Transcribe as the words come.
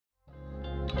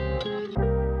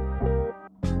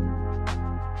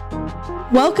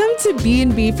Welcome to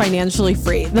B&B Financially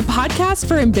Free, the podcast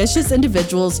for ambitious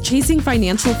individuals chasing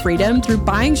financial freedom through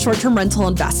buying short-term rental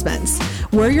investments.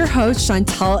 We're your hosts,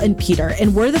 Chantel and Peter,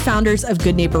 and we're the founders of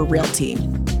Good Neighbor Realty.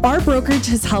 Our brokerage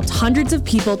has helped hundreds of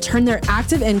people turn their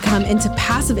active income into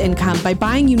passive income by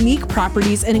buying unique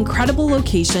properties in incredible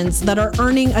locations that are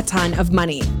earning a ton of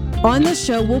money. On this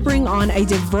show, we'll bring on a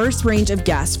diverse range of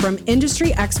guests, from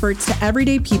industry experts to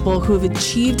everyday people who have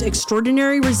achieved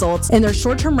extraordinary results in their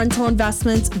short-term rental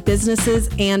investments, businesses,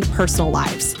 and personal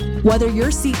lives. Whether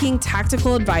you're seeking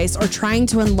tactical advice or trying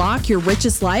to unlock your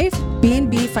richest life,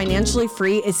 B&B Financially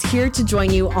Free is here to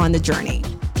join you on the journey.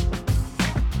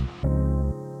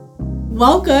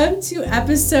 Welcome to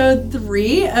episode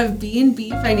 3 of B&B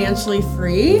Financially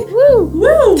Free. Woo!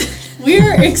 Woo!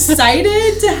 We're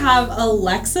excited to have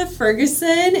Alexa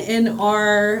Ferguson in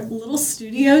our little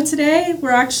studio today.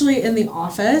 We're actually in the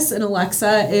office, and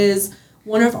Alexa is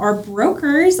one of our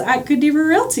brokers at Good Neighbor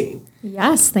Realty.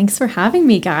 Yes, thanks for having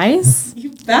me, guys.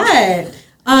 You bet.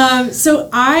 So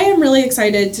I am really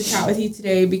excited to chat with you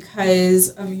today because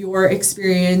of your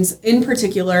experience in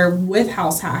particular with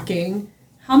house hacking.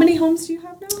 How many homes do you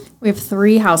have now? We have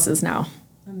 3 houses now.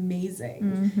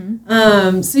 Amazing.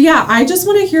 So yeah, I just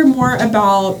want to hear more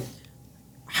about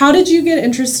how did you get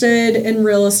interested in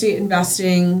real estate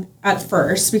investing at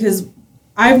first? Because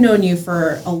I've known you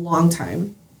for a long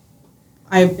time.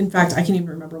 In fact, I can't even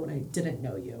remember when I didn't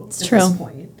know you. It's at true. This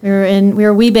point. We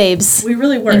were wee babes. We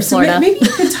really were. In Florida. So maybe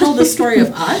you could tell the story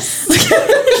of us.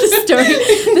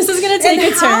 This is going to take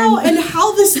a turn. And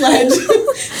how this led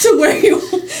to where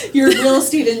your real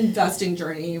estate investing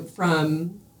journey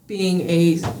from being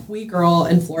a wee girl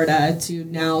in Florida to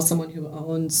now someone who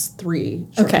owns 3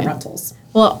 short-term rentals.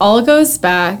 Well, it all goes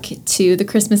back to the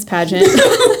Christmas pageant.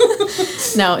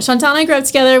 No, Chantal and I grew up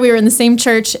together. We were in the same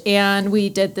church, and we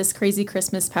did this crazy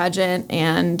Christmas pageant,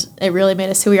 and it really made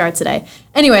us who we are today.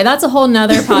 Anyway, that's a whole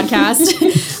nother podcast.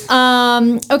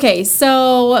 Okay,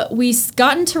 so we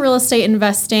got into real estate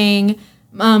investing.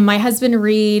 My husband,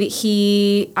 Reed,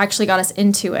 he actually got us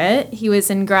into it. He was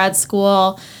in grad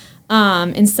school.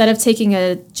 Instead of taking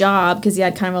a job, because he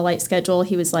had kind of a light schedule,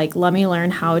 he was like, let me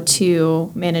learn how to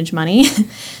manage money.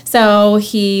 So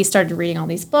he started reading all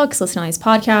these books, listening to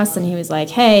all these podcasts, and he was like,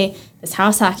 hey, this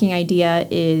house hacking idea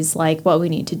is like what we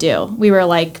need to do. We were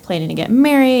like planning to get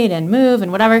married and move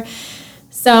and whatever.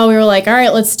 So we were like, all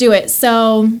right, let's do it.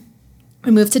 So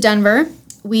we moved to Denver.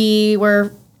 We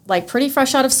were like pretty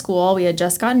fresh out of school. We had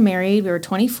just gotten married. We were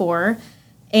 24.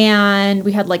 And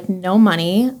we had like no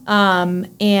money.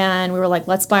 And we were like,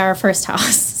 let's buy our first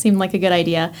house. Seemed like a good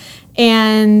idea.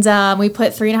 And we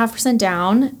put 3.5%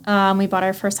 down. We bought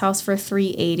our first house for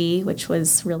 $380,000, which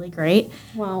was really great.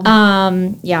 Wow.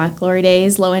 Yeah, glory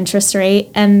days, low interest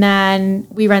rate. And then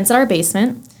we rented our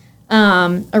basement.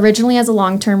 Originally as a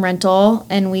long-term rental,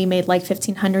 and we made like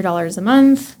 $1,500 a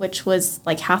month, which was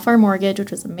like half our mortgage,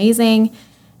 which was amazing.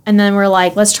 And then we're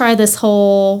like, let's try this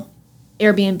whole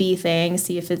Airbnb thing,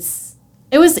 see if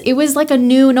it was like a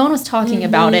new, no one was talking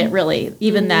about it really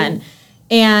even then.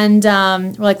 And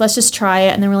we're like, let's just try it.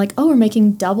 And then we're like, oh, we're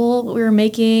making double what we were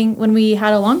making when we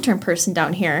had a long-term person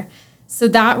down here. So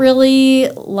that really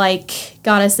like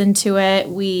got us into it.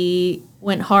 We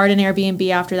went hard in Airbnb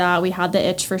after that. We had the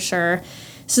itch for sure.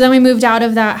 So then we moved out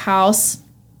of that house.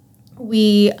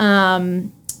 We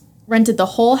rented the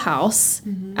whole house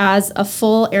as a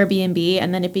full Airbnb,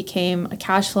 and then it became a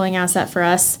cash flowing asset for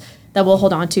us that we'll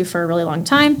hold on to for a really long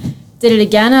time. Did it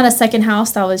again at a second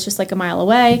house that was just like a mile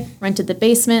away, rented the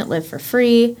basement, lived for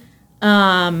free,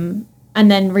 and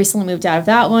then recently moved out of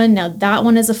that one. Now that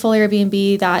one is a full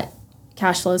Airbnb that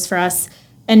cash flows for us,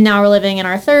 and now we're living in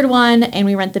our third one, and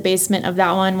we rent the basement of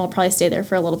that one. We'll probably stay there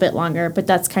for a little bit longer, but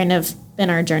that's kind of been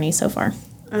our journey so far.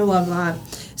 I love that.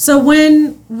 So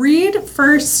when Reed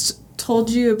first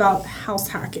told you about house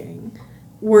hacking,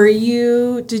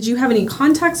 did you have any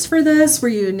context for this? Were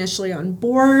you initially on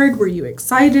board? Were you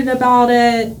excited about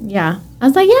it? Yeah. I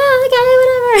was like, yeah, okay,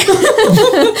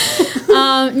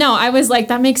 whatever. No, I was like,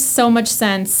 that makes so much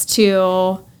sense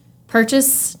to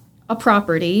purchase a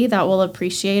property that will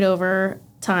appreciate over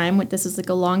time. This is like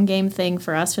a long game thing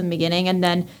for us from the beginning, and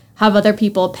then have other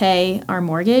people pay our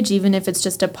mortgage, even if it's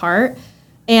just a part.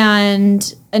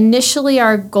 And initially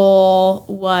our goal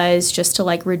was just to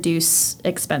like reduce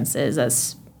expenses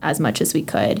as much as we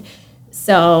could.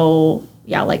 So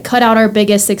yeah, like cut out our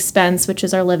biggest expense, which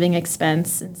is our living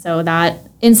expense. And so that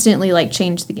instantly like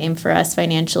changed the game for us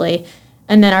financially.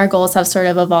 And then our goals have sort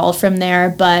of evolved from there.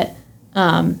 But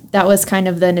that was kind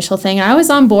of the initial thing. I was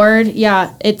on board.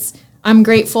 Yeah, I'm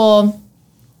grateful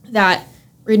that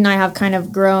Reed and I have kind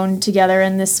of grown together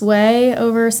in this way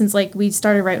since like we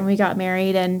started right when we got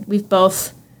married, and we've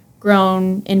both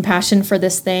grown in passion for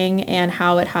this thing and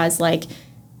how it has like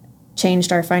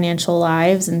changed our financial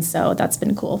lives. And so that's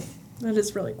been cool. That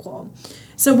is really cool.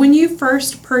 So when you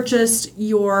first purchased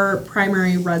your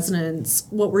primary residence,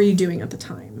 what were you doing at the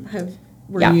time?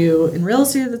 Were you in real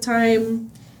estate at the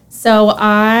time? So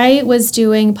I was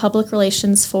doing public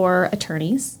relations for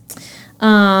attorneys.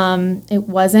 It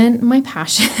wasn't my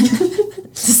passion, to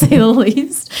say the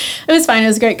least. It was fine. It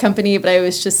was a great company, but I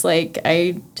was just like,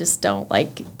 I just don't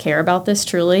like care about this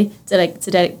truly to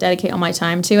dedicate all my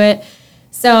time to it.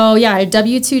 So yeah, I had a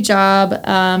W-2 job.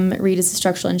 Reed is a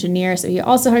structural engineer, so he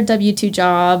also had a W-2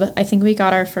 job. I think we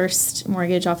got our first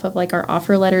mortgage off of like our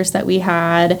offer letters that we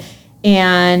had,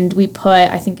 and we put,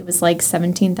 I think it was like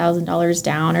 $17,000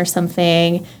 down or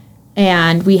something.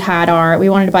 And we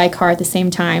wanted to buy a car at the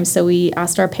same time, so we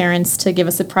asked our parents to give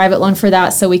us a private loan for that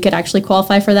so we could actually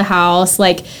qualify for the house.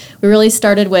 Like, we really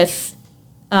started with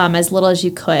as little as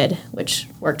you could, which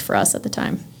worked for us at the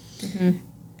time. Mm-hmm.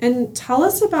 And tell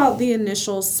us about the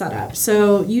initial setup.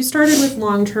 So you started with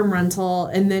long-term rental,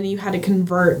 and then you had to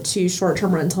convert to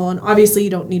short-term rental, and obviously you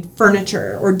don't need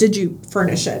furniture, or did you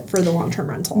furnish it for the long-term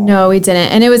rental? No, we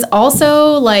didn't. And it was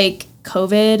also like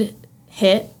COVID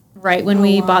hit right when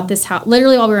we bought this house.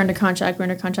 Literally while we were under contract. We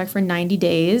were under contract for 90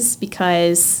 days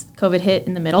because COVID hit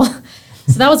in the middle.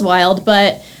 So that was wild.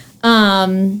 But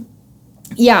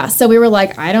yeah, so we were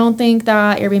like, I don't think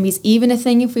that Airbnb is even a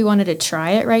thing if we wanted to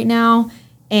try it right now.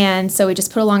 And so we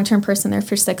just put a long-term person there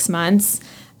for 6 months.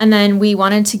 And then we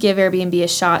wanted to give Airbnb a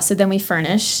shot. So then we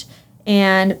furnished.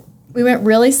 And we went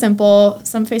really simple,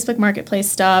 some Facebook Marketplace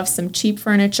stuff, some cheap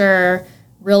furniture,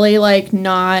 really like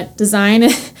not design.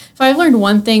 If I've learned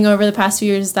one thing over the past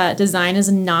few years, that design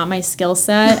is not my skill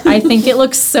set. I think it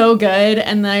looks so good,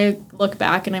 and then I look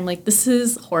back and I'm like, this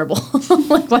is horrible.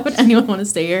 Like, why would anyone want to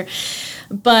stay here?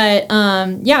 But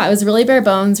yeah, it was really bare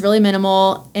bones, really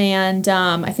minimal, and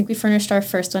I think we furnished our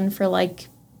first one for like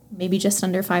maybe just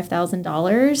under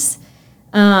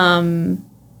 $5,000.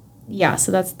 Yeah,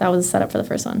 so that was the setup for the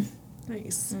first one.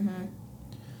 Nice. Mm-hmm.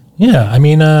 Yeah, I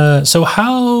mean, so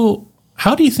how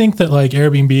do you think that like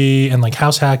Airbnb and like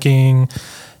house hacking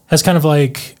has kind of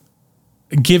like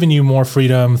given you more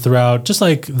freedom throughout just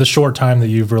like the short time that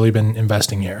you've really been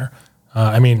investing here?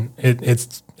 I mean,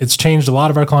 it's changed a lot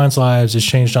of our clients' lives. It's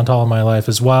changed Chantal and my life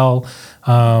as well.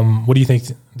 What do you think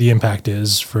the impact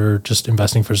is for just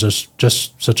investing for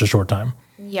just such a short time?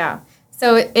 Yeah.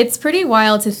 So it's pretty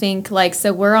wild to think like,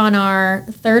 so we're on our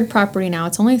third property now.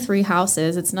 It's only 3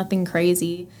 houses. It's nothing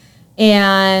crazy.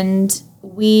 And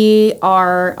we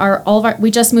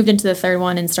we just moved into the third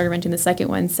one and started renting the second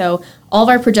one. So all of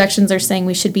our projections are saying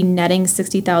we should be netting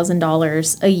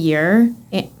 $60,000 a year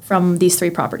from these 3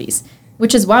 properties,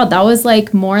 which is wild. That was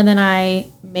like more than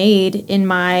I made in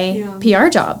my PR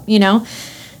job, you know?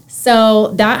 So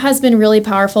that has been really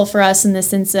powerful for us in the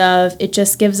sense of it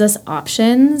just gives us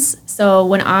options. So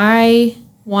when I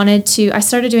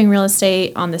started doing real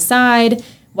estate on the side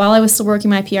while I was still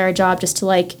working my PR job just to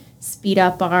like speed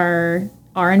up our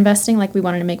investing. Like, we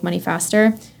wanted to make money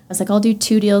faster. I was like, I'll do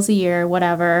 2 deals a year,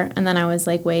 whatever. And then I was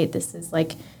like, wait, this is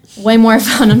like way more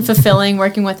fun and fulfilling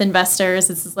working with investors.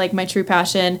 This is like my true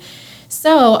passion.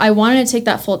 So I wanted to take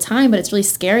that full time, but it's really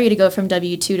scary to go from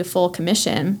W-2 to full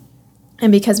commission.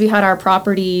 And because we had our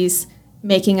properties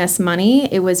making us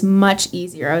money, it was much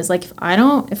easier. I was like,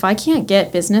 if I can't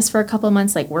get business for a couple of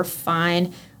months, like, we're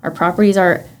fine. Our properties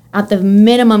are at the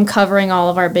minimum covering all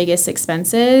of our biggest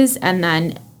expenses, and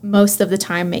then most of the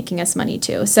time making us money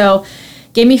too. So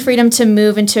gave me freedom to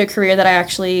move into a career that I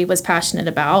actually was passionate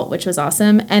about, which was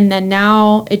awesome. And then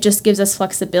now it just gives us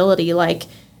flexibility. Like,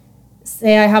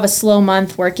 say I have a slow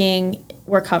month working,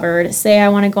 we're covered. Say I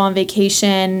want to go on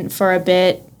vacation for a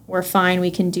bit, we're fine,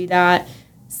 we can do that.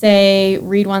 Say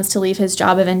Reed wants to leave his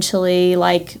job eventually,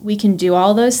 like, we can do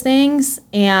all those things.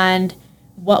 And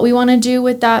what we want to do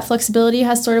with that flexibility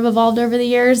has sort of evolved over the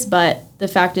years, but the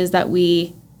fact is that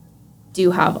we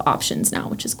do have options now,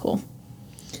 which is cool.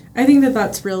 I think that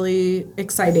that's really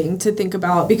exciting to think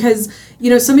about because,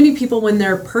 you know, so many people when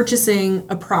they're purchasing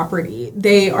a property,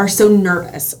 they are so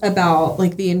nervous about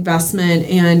like the investment,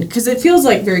 and because it feels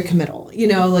like very committal, you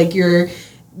know, like you're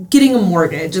getting a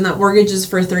mortgage and that mortgage is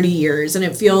for 30 years and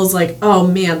it feels like, oh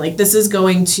man, like this is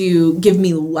going to give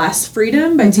me less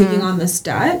freedom by taking on this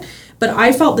debt. But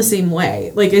I felt the same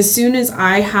way. Like, as soon as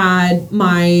I had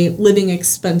my living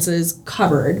expenses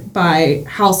covered by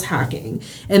house hacking,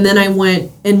 and then I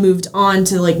went and moved on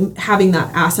to like having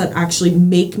that asset actually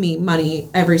make me money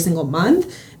every single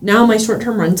month. Now my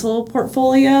short-term rental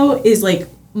portfolio is like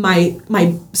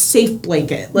my safe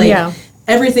blanket. Like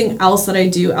everything else that I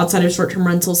do outside of short-term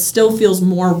rentals still feels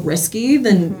more risky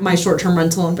than my short-term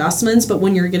rental investments. But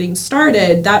when you're getting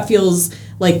started, that feels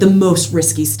like the most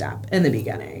risky step in the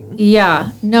beginning.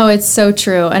 Yeah, no, it's so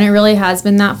true. And it really has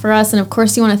been that for us. And of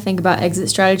course you want to think about exit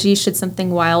strategy should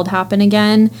something wild happen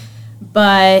again.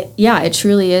 But yeah, it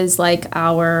truly is like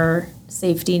our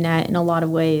safety net in a lot of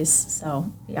ways.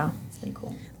 So yeah, it's been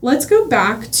cool. Let's go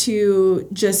back to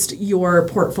just your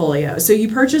portfolio. So you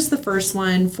purchased the first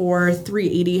one for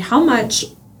 $380,000. How much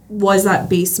was that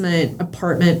basement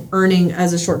apartment earning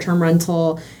as a short-term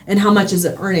rental, and how much is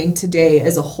it earning today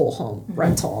as a whole home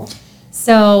rental?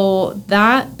 So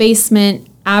that basement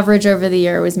average over the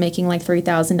year was making like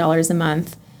 $3,000 a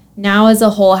month. Now as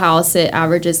a whole house, it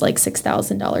averages like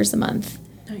 $6,000 a month.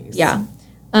 Nice. Yeah.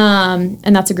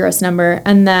 And that's a gross number.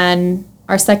 And then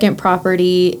our second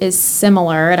property is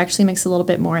similar. It actually makes a little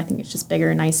bit more. I think it's just bigger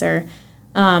and nicer.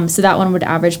 So that one would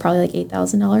average probably like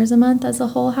 $8,000 a month as a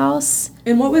whole house.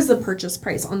 And what was the purchase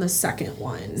price on the second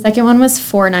one? Second one was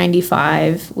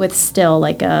 $495,000 with still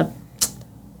like a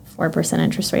 4%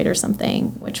 interest rate or something,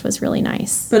 which was really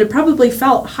nice. But it probably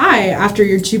felt high after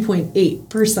your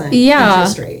 2.8%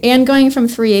 interest rate. And going from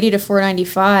 $380,000 to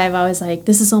 $495,000, I was like,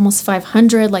 this is almost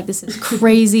 $500,000. Like, this is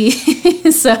crazy.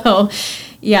 So,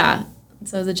 yeah.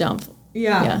 So it was a jump.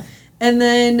 Yeah. And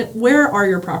then where are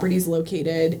your properties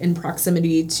located in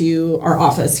proximity to our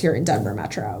office here in Denver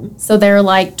Metro? So they're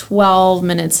like 12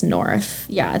 minutes north.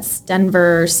 Yeah, it's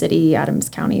Denver City, Adams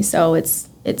County. So it's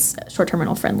short-term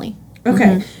rental friendly.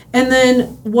 Okay. And then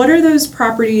what are those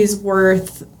properties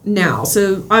worth now?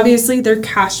 So obviously they're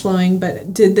cash flowing,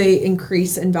 but did they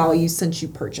increase in value since you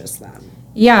purchased them?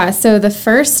 Yeah. So the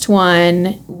first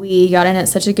one, we got in at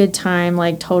such a good time,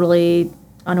 like totally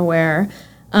unaware.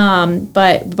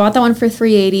 But we bought that one for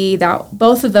 $380,000. That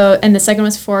both of those, and the second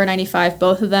was $495,000.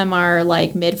 Both of them are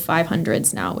like mid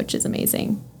 500s now, which is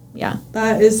amazing. Yeah.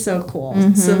 That is so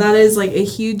cool. So that is like a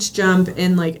huge jump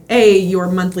in like your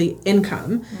monthly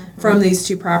income from these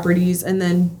two properties, and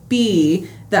then B,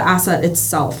 the asset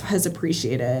itself has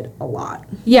appreciated a lot.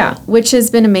 Yeah, which has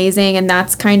been amazing, and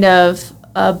that's kind of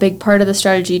a big part of the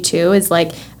strategy too, is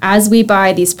like as we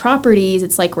buy these properties,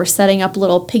 it's like we're setting up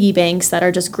little piggy banks that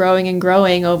are just growing and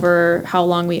growing over how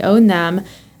long we own them.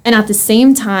 And at the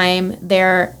same time,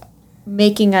 they're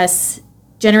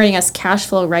generating us cash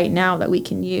flow right now that we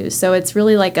can use. So it's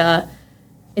really like a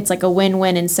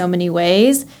win-win in so many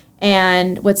ways.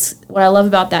 And what I love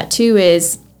about that too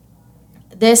is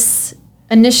this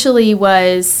initially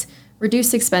was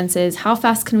reduce expenses, how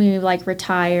fast can we like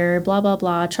retire, blah, blah,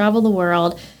 blah, travel the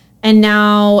world. And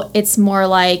now it's more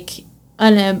like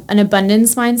an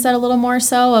abundance mindset, a little more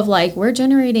so of like, we're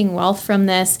generating wealth from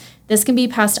this. This can be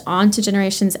passed on to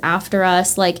generations after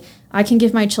us. Like, I can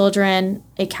give my children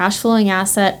a cash flowing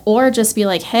asset, or just be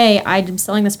like, hey, I'm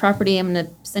selling this property, I'm going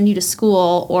to send you to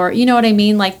school, or you know what I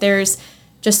mean? Like, there's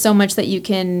just so much that you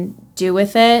can do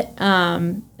with it.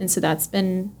 And so that's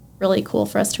been really cool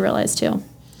for us to realize too.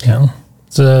 Yeah.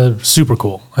 It's super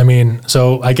cool. I mean,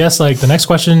 so I guess like the next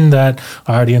question that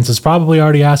our audience is probably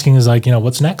already asking is like,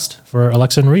 what's next for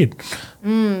Alexa and Reed?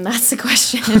 That's the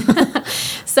question.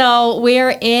 So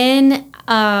we're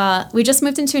we just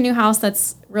moved into a new house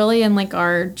that's really in like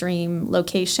our dream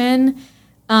location.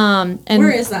 And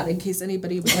where is that, in case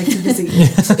anybody would like to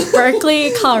visit?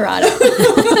 Berkeley, Colorado,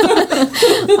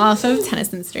 off of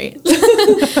Tennyson Street.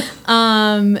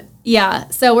 Yeah,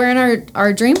 so we're in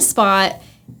our dream spot,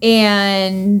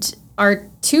 and our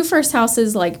two first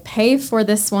houses like pay for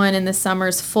this one in the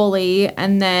summers fully,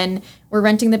 and then we're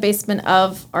renting the basement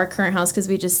of our current house because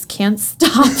we just can't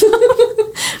stop.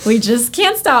 We just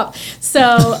can't stop.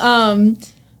 So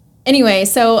anyway,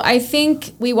 so I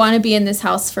think we want to be in this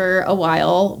house for a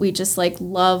while. We just like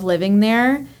love living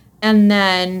there. And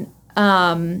then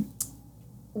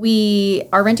we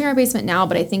are renting our basement now,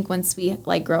 but I think once we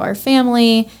like grow our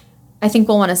family, I think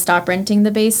we'll want to stop renting the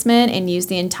basement and use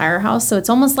the entire house. So it's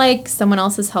almost like someone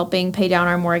else is helping pay down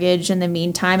our mortgage in the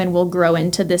meantime, and we'll grow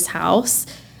into this house,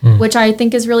 which I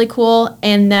think is really cool.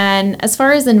 And then as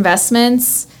far as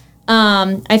investments,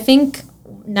 I think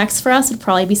next for us would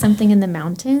probably be something in the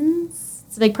mountains.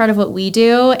 It's a big part of what we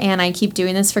do, and I keep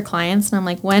doing this for clients, and I'm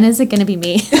like, when is it going to be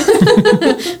me?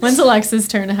 When's Alexa's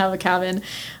turn to have a cabin?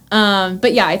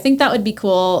 But yeah, I think that would be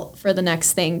cool for the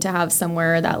next thing, to have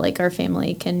somewhere that like our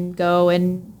family can go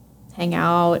and hang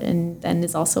out, and then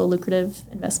is also a lucrative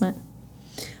investment.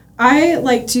 I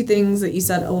like two things that you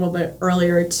said a little bit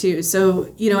earlier too.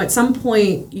 So, at some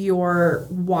point your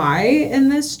why in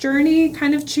this journey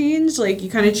kind of changed. Like, you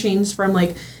kind of changed from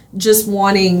like just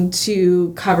wanting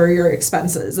to cover your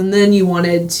expenses, and then you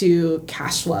wanted to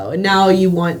cash flow, and now you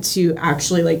want to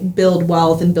actually like build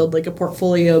wealth and build like a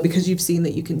portfolio because you've seen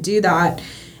that you can do that.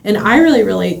 And I really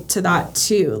relate to that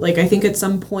too. Like, I think at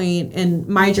some point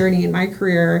in my journey in my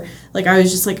career, like I was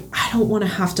just like, I don't want to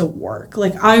have to work.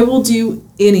 Like, I will do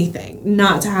anything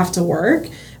not to have to work.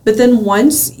 But then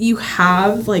once you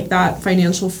have like that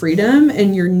financial freedom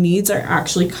and your needs are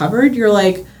actually covered, you're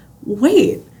like,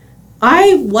 wait,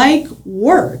 I like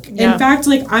work. Yeah. In fact,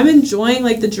 like I'm enjoying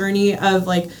like the journey of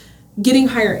like getting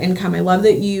higher income. I love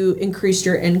that you increased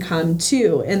your income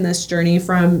too in this journey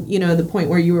from, you know, the point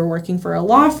where you were working for a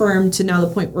law firm to now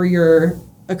the point where you're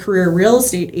a career real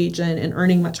estate agent and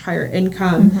earning much higher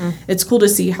income. It's cool to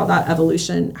see how that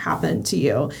evolution happened to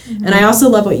you. And I also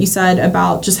love what you said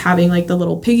about just having like the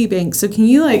little piggy bank. So can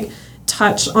you like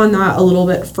touch on that a little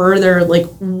bit further? Like,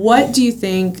 what do you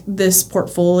think this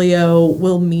portfolio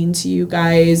will mean to you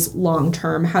guys long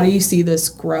term? How do you see this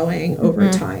growing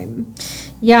over time?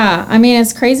 Yeah, I mean,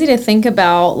 it's crazy to think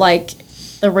about, like,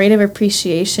 the rate of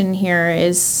appreciation here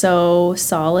is so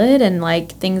solid, and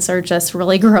like things are just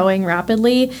really growing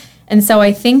rapidly. And so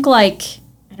I think like,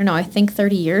 I don't know, I think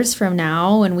 30 years from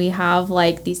now when we have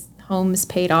like these homes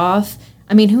paid off,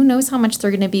 I mean, who knows how much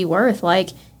they're going to be worth? Like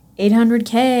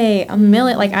 $800K, $1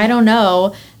 million, like I don't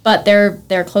know, but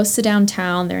they're close to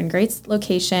downtown, they're in great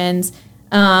locations.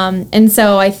 And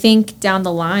so I think down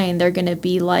the line they're going to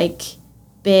be like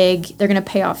big, they're going to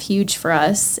pay off huge for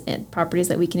us in properties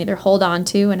that we can either hold on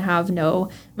to and have no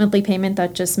monthly payment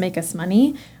that just make us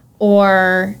money,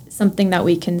 or something that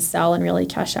we can sell and really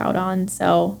cash out on.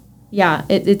 So yeah,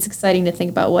 it's exciting to think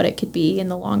about what it could be in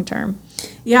the long term.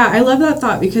 Yeah, I love that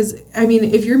thought because, I mean,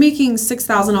 if you're making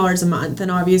 $6,000 a month and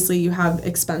obviously you have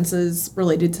expenses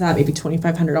related to that, maybe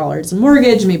 $2,500 in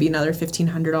mortgage, maybe another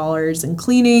 $1,500 in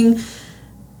cleaning.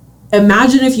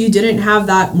 Imagine if you didn't have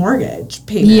that mortgage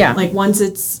payment. Yeah. Like once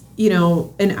it's, you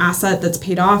know, an asset that's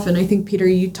paid off. And I think, Peter,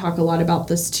 you talk a lot about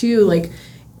this too. Like,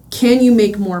 can you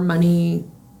make more money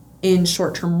in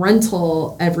short-term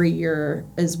rental every year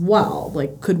as well?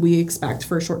 Like, could we expect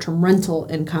for short-term rental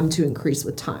income to increase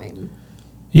with time?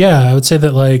 Yeah, I would say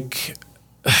that like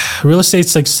real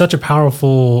estate's like such a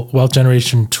powerful wealth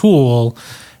generation tool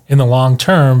in the long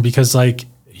term because like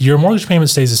your mortgage payment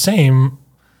stays the same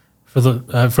for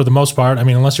the most part. I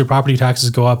mean, unless your property taxes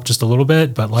go up just a little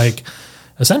bit, but like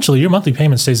essentially your monthly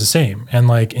payment stays the same. And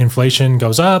like inflation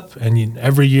goes up and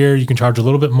every year you can charge a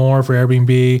little bit more for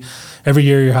Airbnb. Every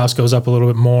year your house goes up a little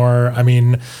bit more. I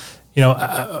mean, you know,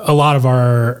 a lot of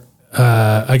our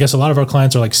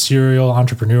clients are like serial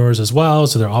entrepreneurs as well.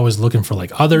 So they're always looking for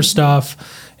like other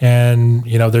stuff and,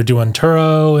 you know, they're doing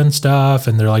Turo and stuff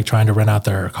and they're like trying to rent out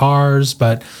their cars,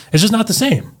 but it's just not the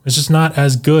same. It's just not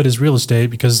as good as real estate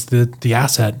because the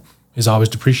asset is always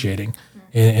depreciating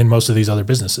in most of these other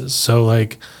businesses. So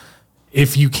like,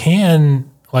 if you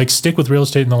can like stick with real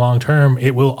estate in the long term,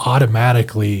 it will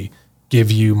automatically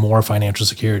give you more financial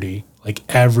security like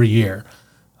every year.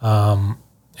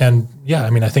 And yeah, I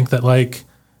mean, I think that like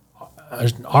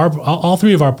all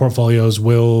three of our portfolios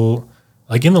will,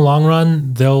 like in the long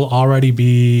run, they'll already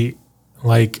be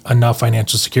like enough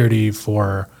financial security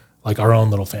for like our own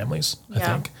little families, I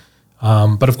think.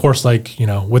 But of course, like, you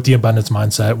know, with the abundance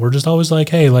mindset, we're just always like,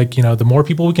 hey, like, you know, the more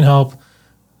people we can help,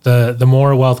 the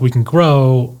more wealth we can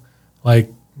grow,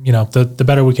 like, you know, the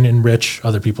better we can enrich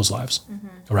other people's lives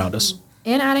around us.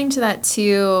 And adding to that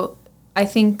too, I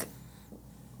think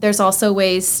there's also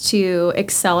ways to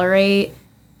accelerate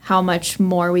how much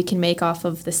more we can make off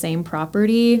of the same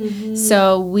property.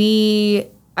 So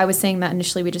I was saying that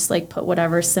initially we just like put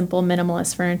whatever simple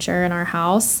minimalist furniture in our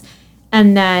house.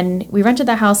 And then we rented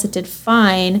the house, it did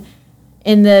fine.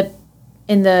 In the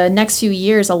next few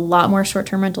years, a lot more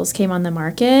short-term rentals came on the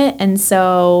market. And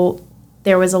so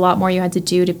there was a lot more you had to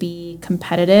do to be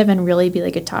competitive and really be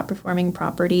like a top performing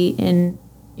property in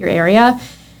your area.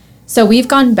 So we've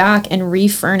gone back and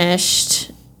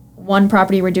refurnished one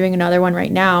property. We're doing another one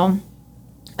right now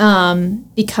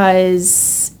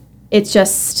because it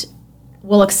just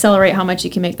will accelerate how much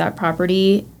you can make that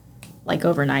property like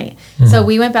overnight. So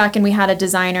we went back and we had a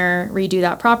designer redo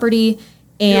that property.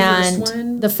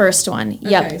 And the first one.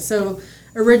 Yep. Okay, so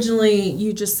originally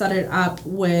you just set it up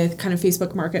with kind of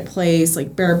Facebook Marketplace,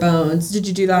 like bare bones. Did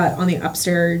you do that on the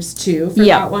upstairs too for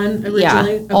that one originally? Yeah,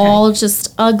 okay. All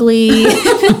just ugly.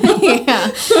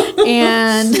 Yeah.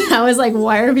 And I was like,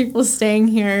 why are people staying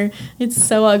here? It's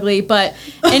so ugly. But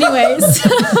anyways.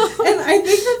 And I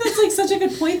think that's like such a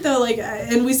good point though. Like,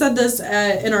 and we said this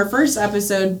in our first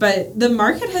episode, but the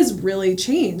market has really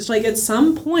changed. Like at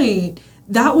some point,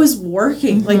 that was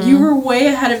working. Like you were way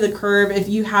ahead of the curve if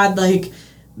you had like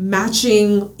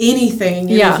matching anything.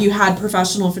 And Yeah. if you had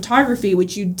professional photography,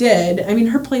 which you did, I mean,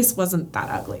 her place wasn't that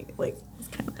ugly. Like, It's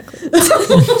kind of ugly.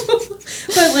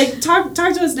 but like, talk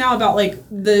to us now about like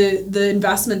the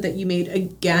investment that you made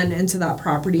again into that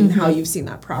property and how you've seen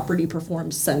that property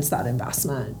perform since that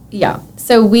investment. Yeah.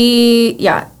 So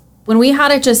when we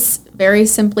had it just very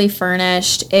simply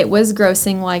furnished, it was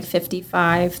grossing like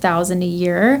 $55,000 a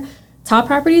year. Top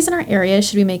properties in our area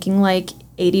should be making like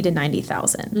 $80,000 to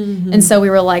 $90,000. And so we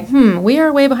were like, we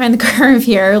are way behind the curve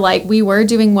here. Like, we were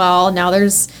doing well. Now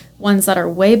there's ones that are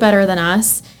way better than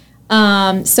us.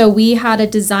 So we had a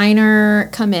designer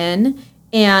come in,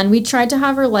 and we tried to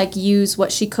have her like use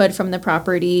what she could from the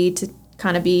property to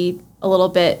kind of be a little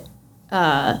bit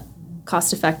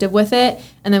cost effective with it.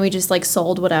 And then we just like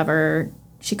sold whatever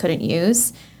she couldn't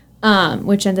use,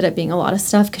 which ended up being a lot of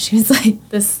stuff because she was like,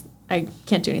 I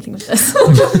can't do anything with this.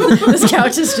 This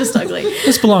couch is just ugly.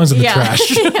 This belongs in the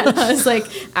trash. Yeah, I was like,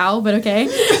 ow, but okay.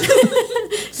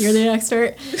 You're the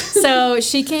expert. So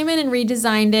she came in and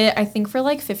redesigned it, I think for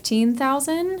like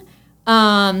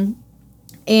 $15,000.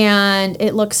 And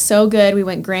it looks so good. We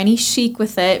went granny chic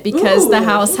with it because the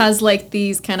house has like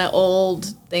these kind of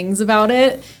old things about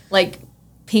it, like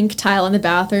pink tile in the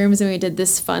bathrooms. And we did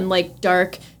this fun, like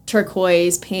dark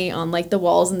turquoise paint on like the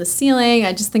walls and the ceiling.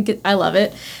 I just think I love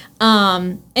it.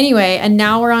 Anyway, and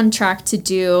now we're on track to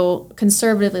do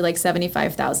conservatively like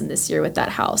 $75,000 this year with that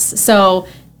house. So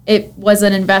it was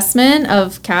an investment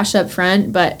of cash up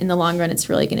front, but in the long run, it's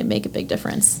really going to make a big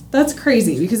difference. That's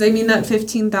crazy because I mean that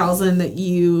 $15,000 that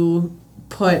you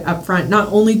put up front,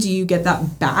 not only do you get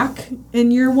that back in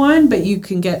year one, but you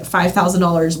can get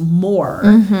 $5,000 more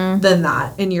than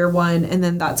that in year one, and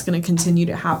then that's going to continue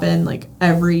to happen like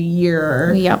every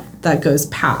year that goes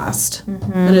past.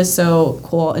 That is so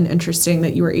cool and interesting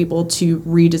that you were able to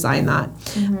redesign that.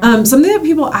 Something that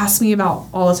people ask me about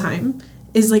all the time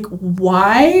is like,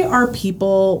 why are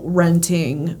people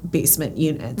renting basement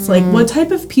units? Like, what type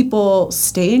of people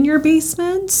stay in your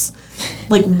basements?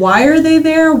 Like, why are they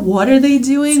there? What are they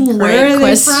doing? Where are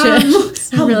they from?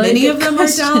 How many of them are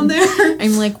down there?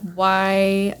 I'm like,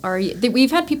 why are you?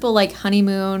 We've had people like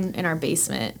honeymoon in our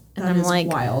basement, and That I'm is like,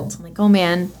 wild. I'm like, oh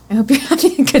man, I hope you're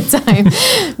having a good time.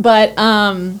 But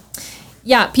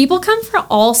yeah, people come for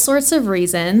all sorts of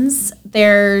reasons.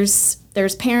 There's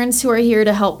parents who are here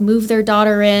to help move their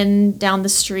daughter in down the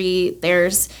street.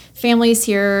 There's families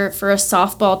here for a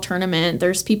softball tournament.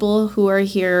 There's people who are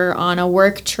here on a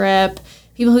work trip,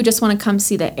 people who just want to come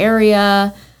see the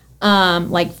area,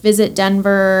 like visit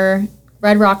Denver,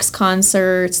 Red Rocks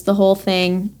concerts, the whole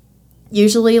thing.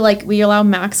 Usually, like, we allow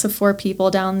max of 4 people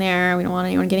down there. We don't want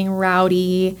anyone getting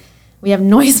rowdy. We have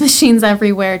noise machines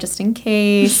everywhere just in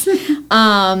case.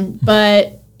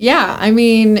 But yeah, I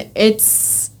mean,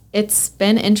 it's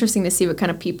been interesting to see what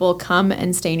kind of people come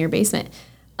and stay in your basement.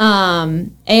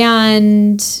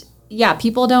 And yeah,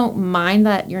 people don't mind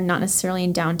that you're not necessarily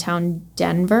in downtown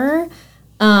Denver,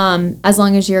 as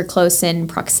long as you're close in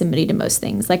proximity to most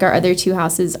things. Like, our other 2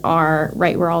 houses are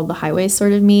right where all the highways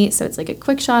sort of meet. So it's like a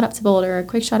quick shot up to Boulder, a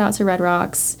quick shot out to Red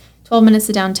Rocks, 12 minutes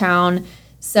to downtown.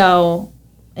 So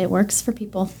it works for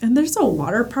people. And there's a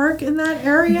water park in that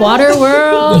area. Water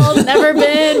World, never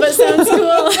been, but sounds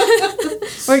cool.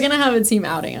 We're going to have a team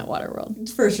outing at Water World.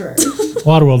 For sure.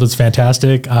 Waterworld is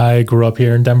fantastic. I grew up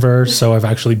here in Denver, so I've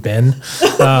actually been.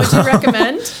 Would you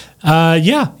recommend?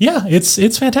 Yeah,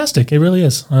 it's fantastic. It really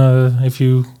is. If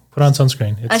you put on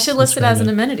sunscreen, I should list it as an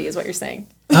amenity, is what you're saying.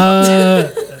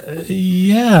 Yeah.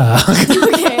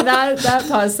 Okay, that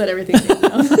pause said everything.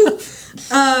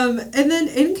 And then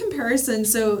in comparison,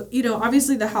 so, you know,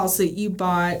 obviously the house that you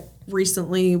bought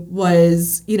recently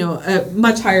was, you know, a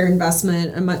much higher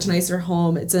investment, a much nicer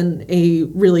home. It's in a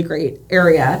really great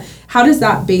area. How does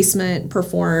that basement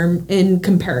perform in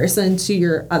comparison to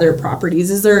your other properties?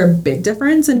 Is there a big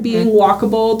difference in being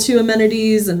walkable to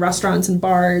amenities and restaurants and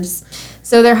bars?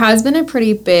 So there has been a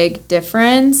pretty big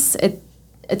difference.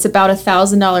 It's about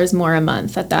 $1,000 more a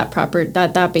month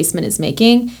that basement is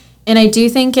making. And I do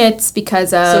think it's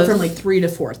because of... So from like $3,000 to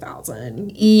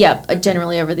 $4,000. Yep,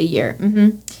 generally over the year.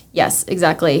 Yes,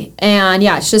 exactly. And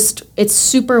yeah, it's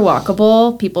super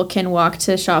walkable. People can walk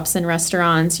to shops and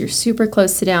restaurants. You're super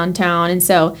close to downtown. And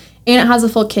it has a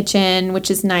full kitchen,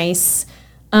 which is nice.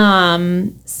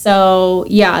 So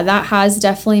yeah, that has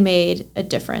definitely made a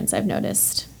difference, I've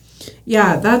noticed.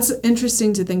 Yeah, that's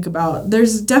interesting to think about.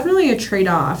 There's definitely a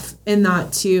trade-off in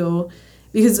that too.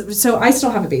 because so I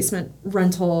still have a basement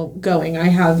rental going. I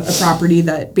have a property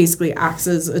that basically acts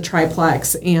as a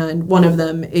triplex, and one of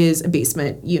them is a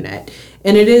basement unit.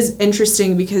 And it is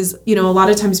interesting because, you know, a lot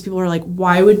of times people are like,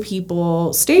 why would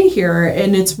people stay here?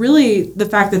 And it's really the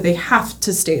fact that they have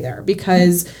to stay there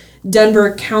because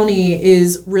Denver County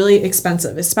is really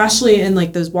expensive, especially in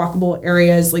like those walkable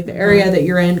areas. Like the area that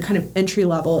you're in, kind of entry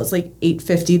level, is like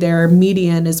 $850 there.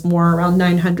 Median is more around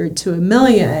 $900 to $1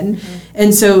 million.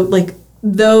 And so like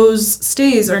those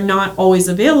stays are not always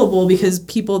available because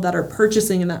people that are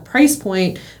purchasing in that price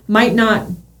point might not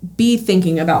be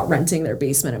thinking about renting their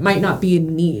basement. It might not be a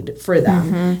need for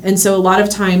them. And so a lot of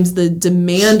times the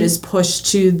demand is pushed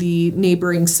to the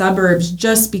neighboring suburbs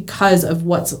just because of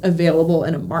what's available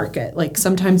in a market. Like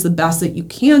sometimes the best that you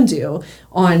can do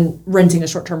on renting a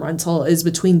short-term rental is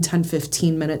between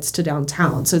 10-15 minutes to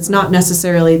downtown. So it's not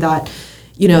necessarily that,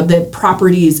 you know, the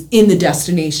property is in the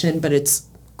destination, but it's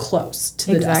close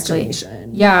to the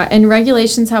destination. Yeah, and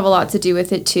regulations have a lot to do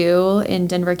with it too. In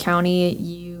Denver County,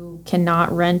 you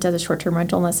cannot rent as a short-term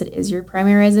rental unless it is your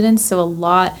primary residence. So a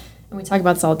lot, and we talk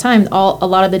about this all the time, a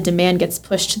lot of the demand gets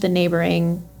pushed to the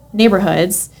neighboring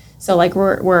neighborhoods. So like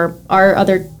where our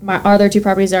other two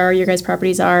properties are, your guys'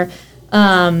 properties are.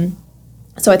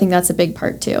 So I think that's a big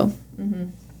part too.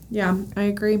 Yeah, I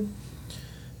agree.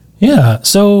 Yeah.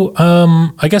 So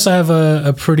I guess I have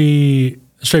a pretty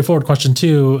straightforward question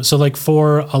too. So like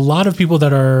for a lot of people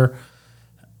that are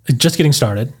just getting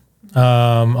started,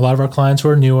 a lot of our clients who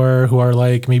are newer, who are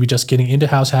like maybe just getting into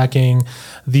house hacking,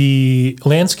 the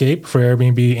landscape for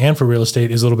Airbnb and for real estate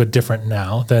is a little bit different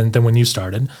now than when you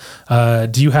started.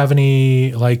 Do you have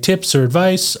any like tips or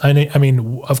advice? I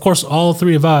mean, of course, all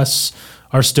three of us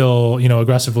are still, you know,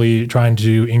 aggressively trying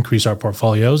to increase our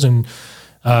portfolios. And,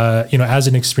 you know, as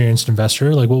an experienced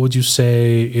investor, like what would you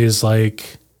say is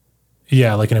like,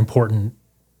 yeah, like important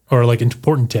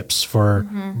tips for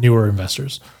newer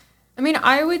investors? I mean,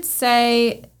 I would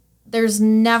say you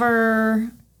can never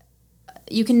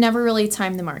really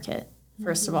time the market,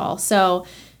 first of all. So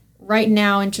right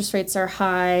now, interest rates are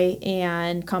high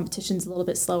and competition's a little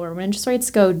bit slower. When interest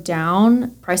rates go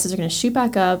down, prices are going to shoot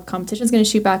back up, competition's going to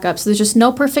shoot back up. So there's just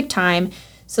no perfect time.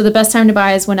 So the best time to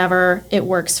buy is whenever it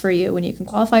works for you, when you can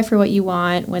qualify for what you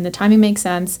want, when the timing makes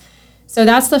sense. So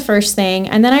that's the first thing.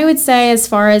 And then I would say, as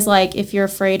far as like if you're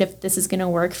afraid if this is going to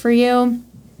work for you,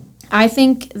 I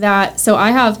think that, so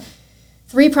I have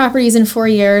 3 properties in 4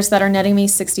 years that are netting me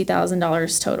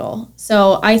 $60,000 total.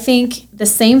 So I think the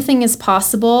same thing is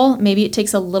possible. Maybe it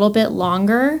takes a little bit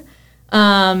longer.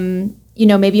 You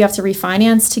know, maybe you have to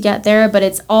refinance to get there, but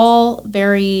it's all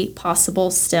very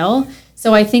possible still.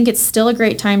 So I think it's still a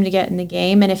great time to get in the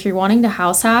game. And if you're wanting to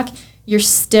house hack, you're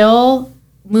still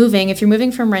moving. If you're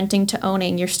moving from renting to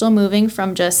owning, you're still moving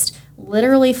from just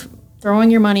literally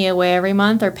throwing your money away every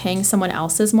month or paying someone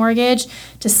else's mortgage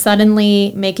to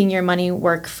suddenly making your money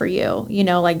work for you. You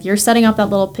know, like you're setting up that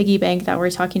little piggy bank that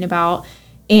we're talking about,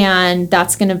 and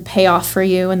that's going to pay off for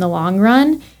you in the long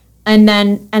run. And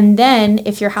then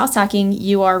if you're house hacking,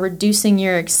 you are reducing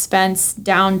your expense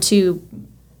down to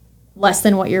less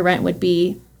than what your rent would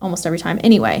be almost every time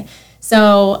anyway.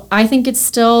 So I think it's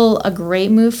still a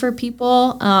great move for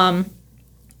people.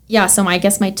 So I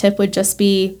guess my tip would just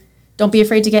be, don't be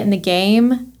afraid to get in the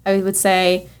game. I would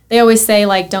say, they always say,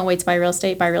 like, don't wait to buy real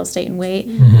estate and wait.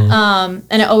 And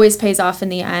it always pays off in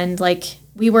the end. Like,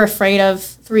 we were afraid of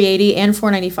 $380 and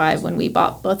 $495 when we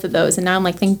bought both of those. And now I'm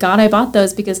like, thank God I bought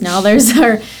those, because now theirs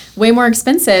are way more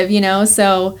expensive, you know?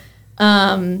 So,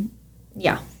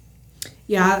 yeah.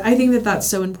 Yeah, I think that that's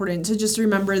so important to just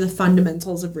remember the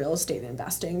fundamentals of real estate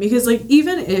investing. Because, like,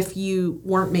 even if you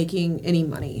weren't making any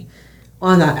money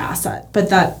on that asset, but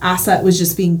that asset was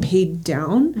just being paid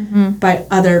down by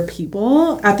other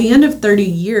people, at the end of 30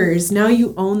 years, now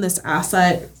you own this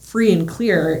asset free and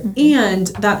clear, and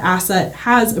that asset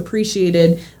has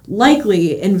appreciated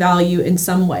likely in value in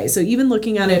some way. So even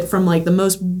looking at it from like the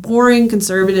most boring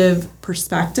conservative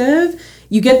perspective,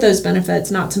 you get those benefits,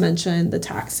 not to mention the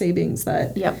tax savings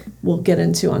that we'll get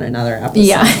into on another episode.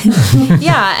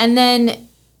 Yeah. And then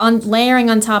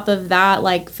layering on top of that,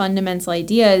 like fundamental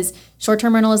ideas,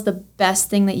 short-term rental is the best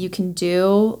thing that you can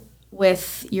do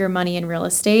with your money in real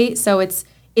estate. So it's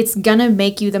gonna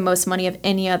make you the most money of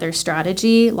any other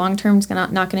strategy. Long-term's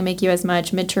not gonna make you as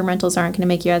much. Mid-term rentals aren't gonna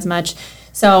make you as much.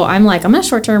 So I'm a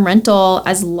short-term rental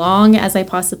as long as I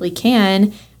possibly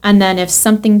can. And then if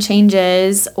something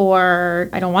changes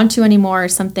or I don't want to anymore or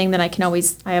something, then I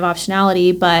have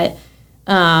optionality. But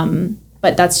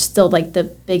but that's still like the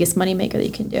biggest moneymaker that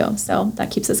you can do. So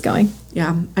that keeps us going.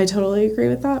 Yeah, I totally agree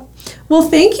with that. Well,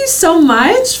 thank you so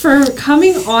much for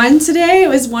coming on today. It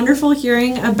was wonderful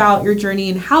hearing about your journey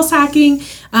in house hacking.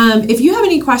 If you have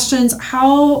any questions,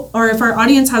 or if our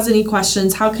audience has any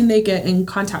questions, how can they get in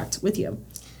contact with you?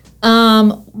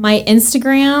 My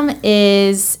Instagram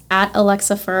is at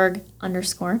AlexaFerg_. Or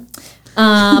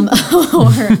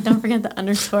don't forget the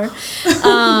underscore.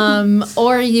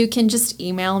 Or you can just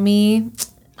email me.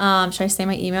 Should I say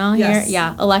my email here?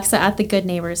 Yeah,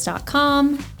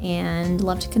 Alexa@thegoodneighbors.com, and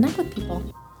love to connect with people.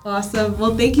 Awesome.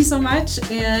 Well, thank you so much,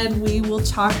 and we will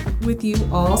talk with you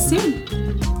all soon.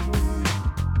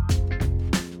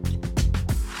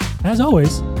 As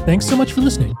always, thanks so much for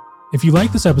listening. If you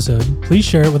like this episode, please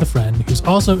share it with a friend who's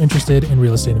also interested in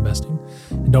real estate investing.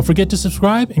 And don't forget to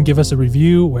subscribe and give us a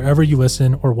review wherever you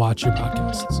listen or watch your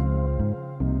podcasts.